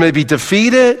 who are maybe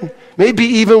defeated, maybe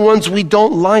even ones we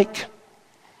don't like.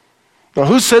 Now,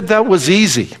 who said that was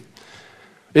easy?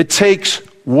 It takes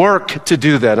work to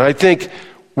do that. And I think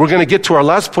we're going to get to our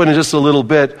last point in just a little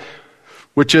bit,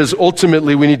 which is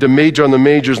ultimately we need to major on the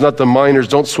majors, not the minors.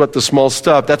 Don't sweat the small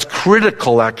stuff. That's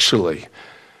critical, actually,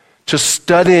 to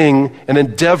studying and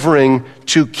endeavoring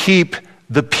to keep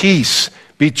the peace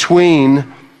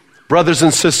between brothers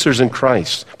and sisters in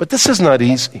Christ. But this is not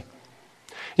easy.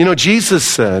 You know, Jesus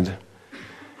said,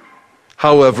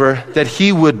 however, that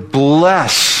he would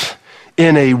bless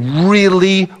in a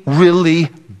really, really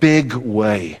big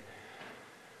way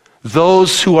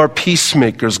those who are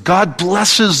peacemakers. God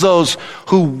blesses those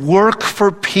who work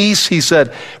for peace, he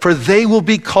said, for they will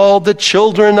be called the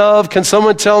children of, can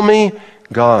someone tell me?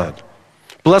 God.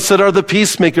 Blessed are the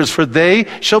peacemakers, for they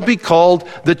shall be called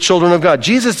the children of God.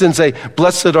 Jesus didn't say,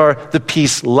 blessed are the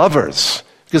peace lovers,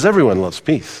 because everyone loves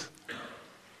peace.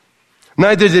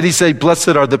 Neither did he say, blessed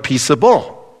are the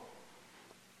peaceable,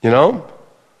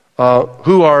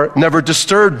 who are never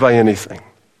disturbed by anything.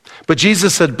 But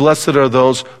Jesus said, blessed are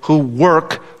those who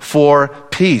work for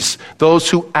peace, those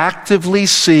who actively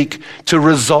seek to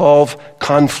resolve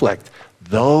conflict.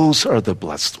 Those are the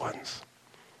blessed ones.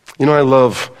 I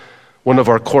love one of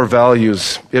our core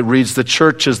values. It reads, the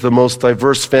church is the most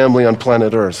diverse family on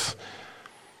planet Earth.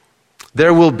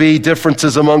 There will be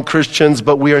differences among Christians,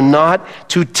 but we are not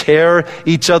to tear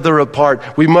each other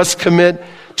apart. We must commit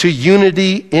to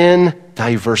unity in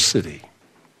diversity.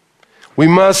 We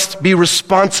must be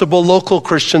responsible local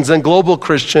Christians and global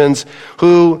Christians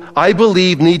who, I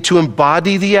believe, need to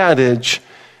embody the adage,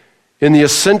 in the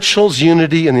essentials,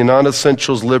 unity, in the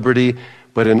non-essentials, liberty,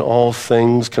 but in all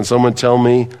things, can someone tell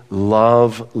me?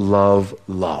 Love, love,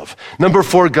 love. Number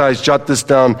 4, guys, jot this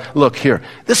down. Look here.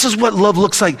 This is what love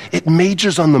looks like. It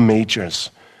majors on the majors.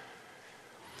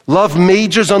 Love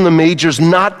majors on the majors,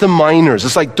 not the minors.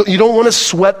 It's like you don't want to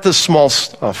sweat the small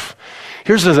stuff.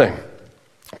 Here's the thing.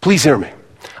 Please hear me.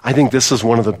 I think this is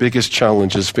one of the biggest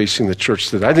challenges facing the church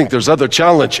today. I think there's other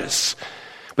challenges,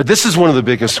 but this is one of the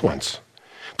biggest ones.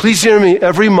 Please hear me,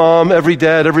 every mom, every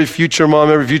dad, every future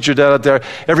mom, every future dad out there,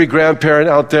 every grandparent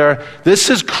out there. This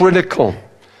is critical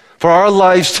for our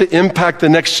lives to impact the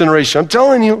next generation. I'm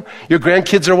telling you, your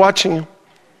grandkids are watching you.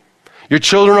 Your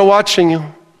children are watching you.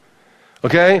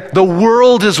 Okay? The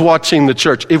world is watching the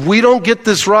church. If we don't get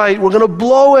this right, we're going to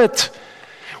blow it.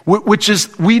 Which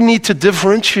is, we need to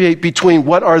differentiate between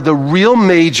what are the real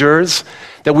majors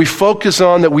that we focus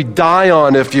on, that we die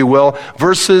on, if you will,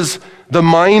 versus the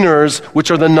minors, which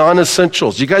are the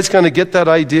non-essentials. You guys kind of get that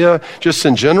idea just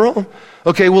in general?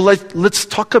 Okay, well, let's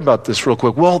talk about this real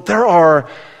quick. Well, there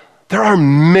are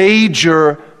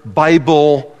major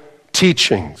Bible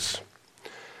teachings.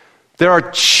 There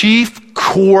are chief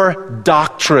core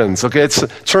doctrines. Okay, it's a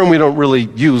term we don't really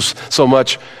use so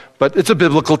much, but it's a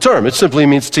biblical term. It simply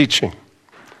means teaching.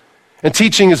 And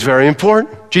teaching is very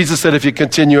important. Jesus said, if you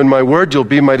continue in my word, you'll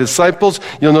be my disciples.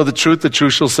 You'll know the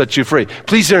truth shall set you free.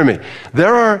 Please hear me.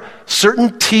 There are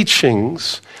certain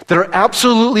teachings that are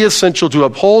absolutely essential to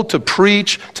uphold, to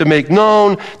preach, to make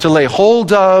known, to lay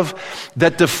hold of,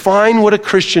 that define what a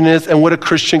Christian is and what a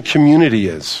Christian community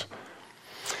is.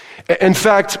 In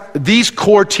fact, these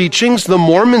core teachings, the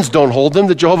Mormons don't hold them,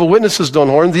 the Jehovah's Witnesses don't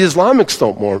hold them, the Islamics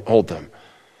don't hold them.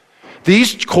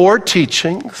 These core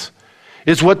teachings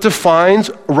is what defines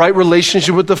a right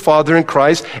relationship with the Father in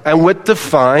Christ and what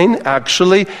define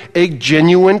actually a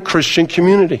genuine Christian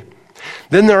community.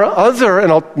 Then there are other,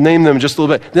 and I'll name them just a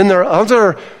little bit, then there are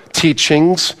other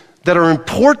teachings that are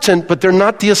important, but they're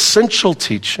not the essential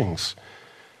teachings.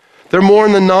 They're more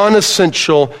in the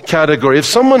non-essential category. If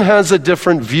someone has a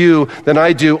different view than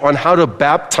I do on how to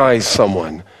baptize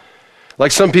someone,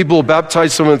 like some people will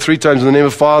baptize someone 3 times in the name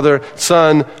of Father,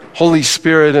 Son, Holy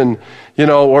Spirit, and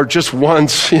or just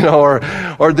once,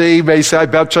 or they may say, I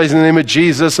baptize in the name of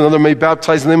Jesus. Another may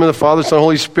baptize in the name of the Father, Son,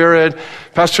 Holy Spirit.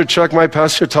 Pastor Chuck, my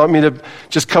pastor, taught me to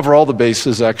just cover all the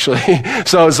bases, actually.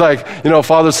 So it's like,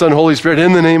 Father, Son, Holy Spirit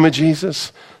in the name of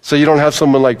Jesus. So you don't have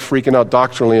someone like freaking out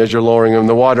doctrinally as you're lowering them in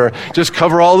the water. Just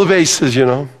cover all the bases,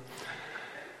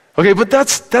 Okay, but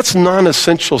that's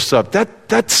non-essential stuff.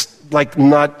 That's like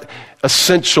not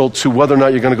essential to whether or not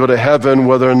you're going to go to heaven,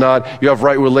 whether or not you have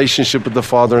right relationship with the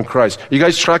Father in Christ. Are you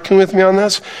guys tracking with me on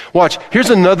this? Watch. Here's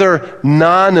another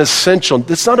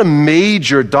non-essential. It's not a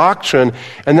major doctrine,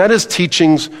 and that is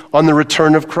teachings on the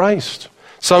return of Christ.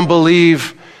 Some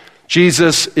believe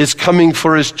Jesus is coming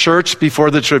for his church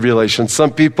before the tribulation.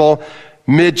 Some people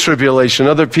mid-tribulation.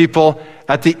 Other people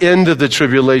at the end of the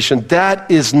tribulation.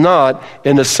 That is not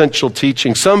an essential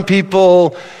teaching. Some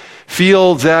people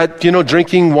feel that,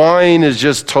 drinking wine is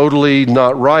just totally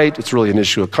not right. It's really an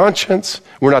issue of conscience.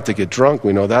 We're not to get drunk.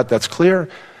 We know that. That's clear.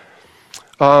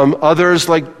 Others,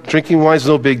 like drinking wine is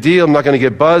no big deal. I'm not going to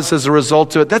get buzzed as a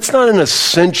result of it. That's not an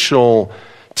essential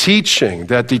teaching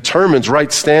that determines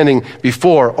right standing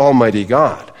before Almighty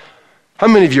God. How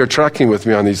many of you are tracking with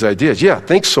me on these ideas? Yeah,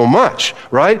 thanks so much,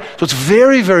 right? So it's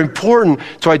very, very important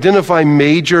to identify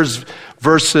majors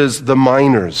versus the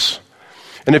minors.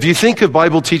 And if you think of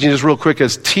Bible teaching just real quick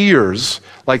as tiers,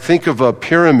 like think of a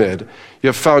pyramid, you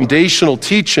have foundational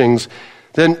teachings,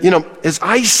 then, as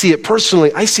I see it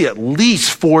personally, I see at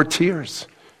least 4 tiers.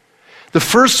 The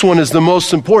first one is the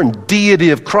most important: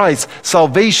 deity of Christ,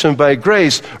 salvation by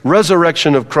grace,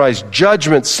 resurrection of Christ,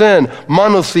 judgment, sin,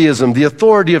 monotheism, the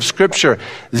authority of Scripture.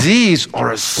 These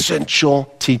are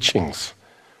essential teachings.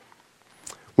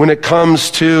 When it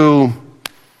comes to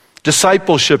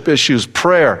discipleship issues,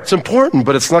 prayer, it's important,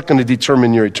 but it's not going to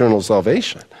determine your eternal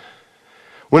salvation.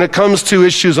 When it comes to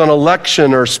issues on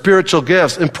election or spiritual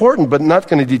gifts, important, but not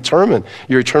going to determine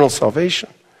your eternal salvation.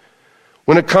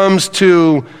 When it comes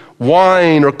to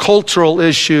wine or cultural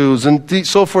issues and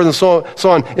so forth and so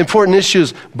on, important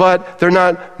issues, but they're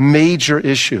not major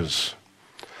issues.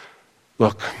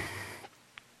 Look,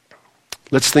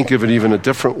 let's think of it even a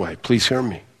different way. Please hear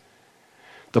me.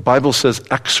 The Bible says,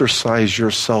 exercise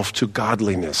yourself to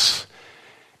godliness.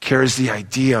 Carries the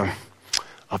idea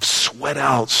of sweat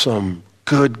out some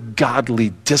good godly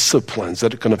disciplines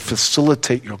that are going to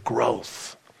facilitate your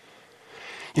growth.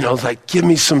 Like give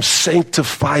me some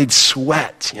sanctified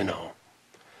sweat,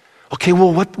 Okay,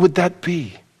 well, what would that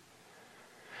be?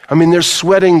 I mean, they're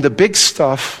sweating the big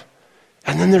stuff,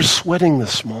 and then they're sweating the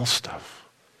small stuff.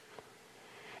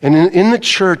 And in the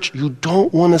church, you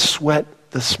don't want to sweat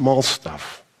the small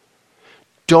stuff.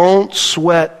 Don't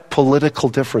sweat political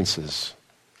differences.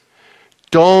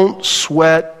 Don't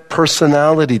sweat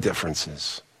personality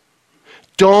differences.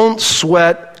 Don't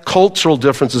sweat cultural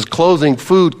differences, clothing,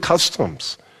 food,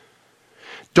 customs.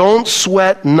 Don't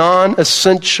sweat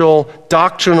non-essential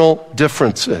doctrinal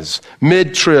differences,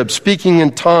 mid-trib, speaking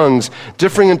in tongues,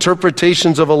 differing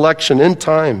interpretations of election, end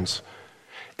times.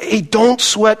 Hey, don't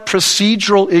sweat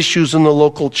procedural issues in the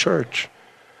local church.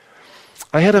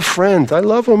 I had a friend, I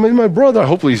love him, he's my brother,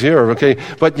 hopefully he's here, okay?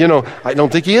 But, I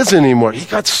don't think he is anymore. He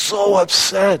got so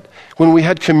upset when we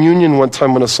had communion one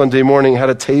time on a Sunday morning, had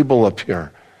a table up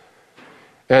here.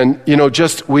 And,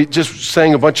 we just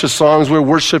sang a bunch of songs, we were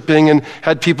worshiping and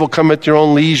had people come at their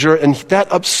own leisure, and that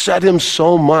upset him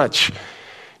so much,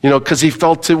 because he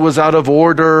felt it was out of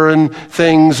order and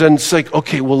things, and it's like,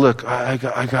 okay, well, look, I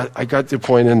got the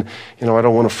point, and, I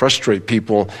don't want to frustrate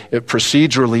people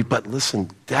procedurally, but listen,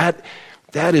 that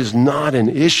is not an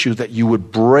issue that you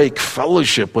would break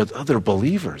fellowship with other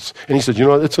believers. And he said,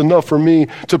 it's enough for me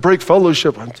to break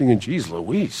fellowship. I'm thinking, geez,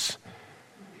 Luis.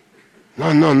 No.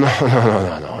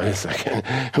 Wait a second.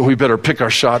 We better pick our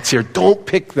shots here. Don't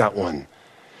pick that one.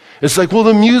 It's like, well,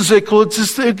 the music, well, it's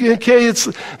just, okay, it's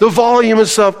the volume and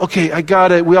stuff. Okay, I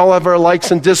got it. We all have our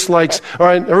likes and dislikes. All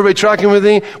right, everybody tracking with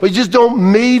me? But you just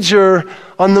don't major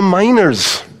on the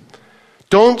minors.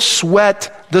 Don't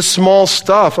sweat the small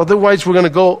stuff. Otherwise, we're going to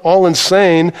go all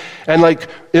insane and like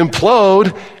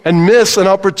implode and miss an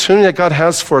opportunity that God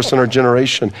has for us in our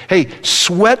generation. Hey,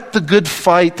 sweat the good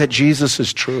fight that Jesus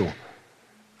is true.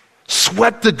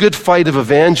 Sweat the good fight of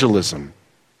evangelism.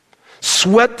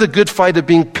 Sweat the good fight of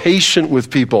being patient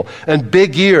with people and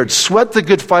big-eared. Sweat the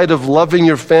good fight of loving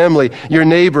your family, your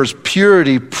neighbors,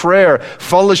 purity, prayer,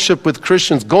 fellowship with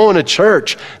Christians, going to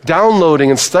church, downloading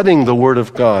and studying the Word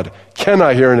of God. Can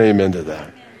I hear an amen to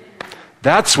that?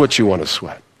 That's what you want to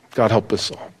sweat. God help us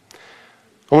all.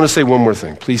 I want to say one more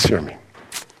thing. Please hear me.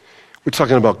 We're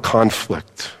talking about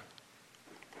conflict.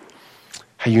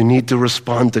 How you need to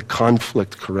respond to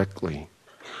conflict correctly.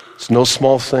 It's no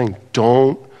small thing.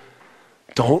 Don't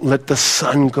let the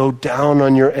sun go down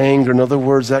on your anger. In other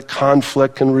words, that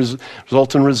conflict can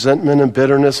result in resentment and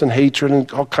bitterness and hatred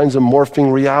and all kinds of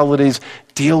morphing realities.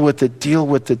 Deal with it, deal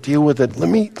with it, deal with it. Let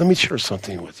me share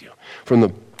something with you from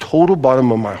the total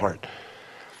bottom of my heart.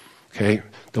 Okay,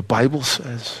 the Bible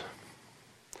says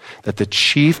that the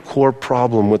chief core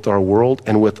problem with our world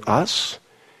and with us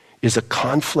is a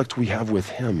conflict we have with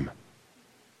Him.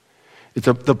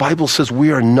 The Bible says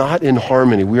we are not in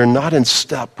harmony. We are not in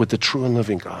step with the true and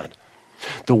living God.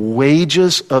 The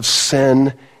wages of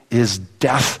sin is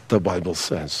death, the Bible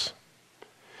says.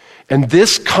 And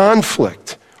this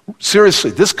conflict,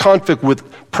 seriously, this conflict with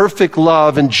perfect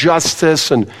love and justice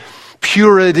and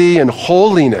purity and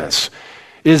holiness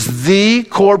is the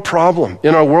core problem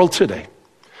in our world today.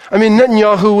 I mean,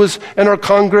 Netanyahu was in our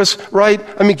Congress, right?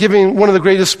 I mean, giving one of the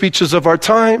greatest speeches of our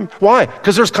time. Why?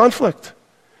 Because there's conflict.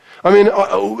 I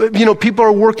mean, people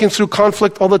are working through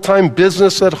conflict all the time,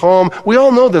 business at home. We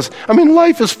all know this. I mean,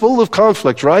 life is full of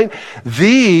conflict, right?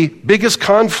 The biggest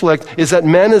conflict is that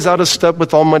man is out of step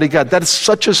with Almighty God. That is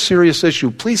such a serious issue.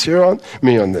 Please hear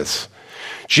me on this.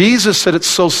 Jesus said it's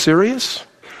so serious.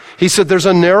 He said there's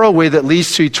a narrow way that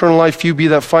leads to eternal life, few be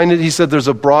that find it. He said there's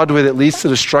a broad way that leads to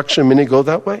destruction, many go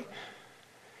that way.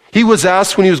 He was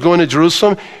asked when he was going to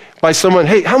Jerusalem by someone,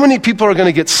 hey, how many people are going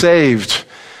to get saved?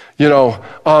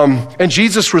 And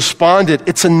Jesus responded,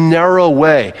 it's a narrow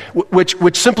way,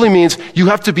 which simply means you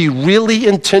have to be really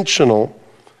intentional.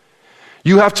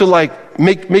 You have to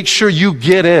make sure you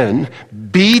get in,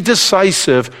 be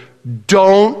decisive,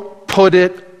 don't put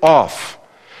it off.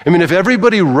 I mean, if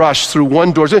everybody rushed through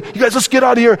one door, you guys, let's get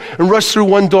out of here and rush through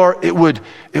one door, it would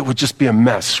just be a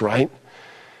mess, right?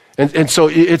 And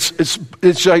so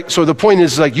it's like, so the point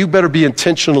is like, you better be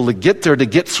intentional to get there, to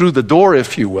get through the door,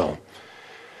 if you will.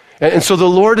 And so the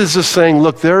Lord is just saying,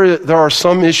 look, there are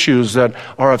some issues that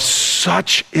are of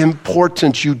such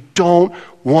importance, you don't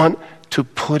want to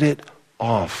put it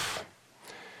off.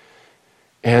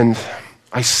 And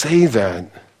I say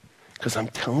that because I'm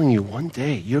telling you, one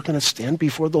day, you're going to stand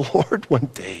before the Lord one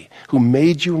day, who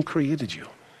made you and created you.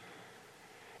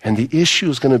 And the issue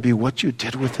is going to be what you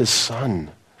did with His Son.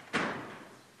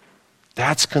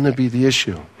 That's going to be the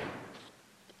issue.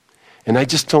 And I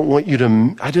just don't want you to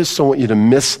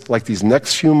miss like these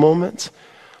next few moments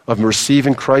of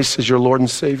receiving Christ as your Lord and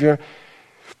Savior,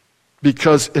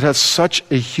 because it has such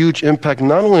a huge impact,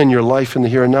 not only in your life in the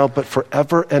here and now, but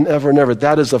forever and ever and ever.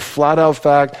 That is a flat out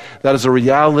fact. That is a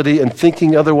reality, and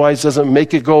thinking otherwise doesn't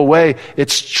make it go away.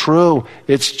 It's true.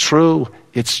 It's true.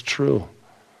 It's true.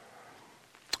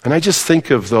 And I just think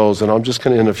of those, and I'm just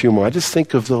going to end a few more. I just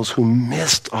think of those who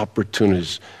missed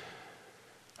opportunities.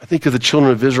 I think of the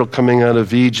children of Israel coming out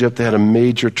of Egypt. They had a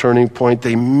major turning point.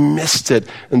 They missed it,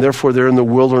 and therefore they're in the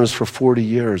wilderness for 40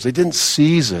 years. They didn't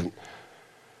seize it.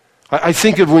 I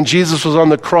think of when Jesus was on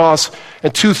the cross,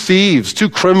 and two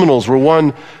criminals were,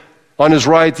 one on his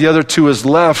right, the other to his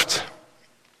left.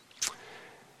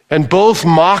 And both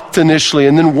mocked initially,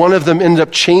 and then one of them ended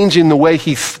up changing the way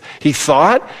he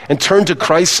thought and turned to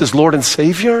Christ as Lord and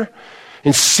Savior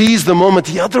and seized the moment.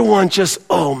 The other one just,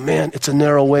 oh man, it's a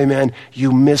narrow way, man.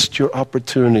 You missed your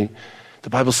opportunity. The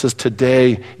Bible says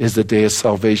today is the day of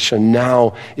salvation.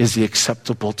 Now is the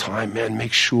acceptable time. Man,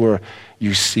 make sure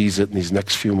you seize it in these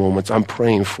next few moments. I'm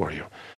praying for you.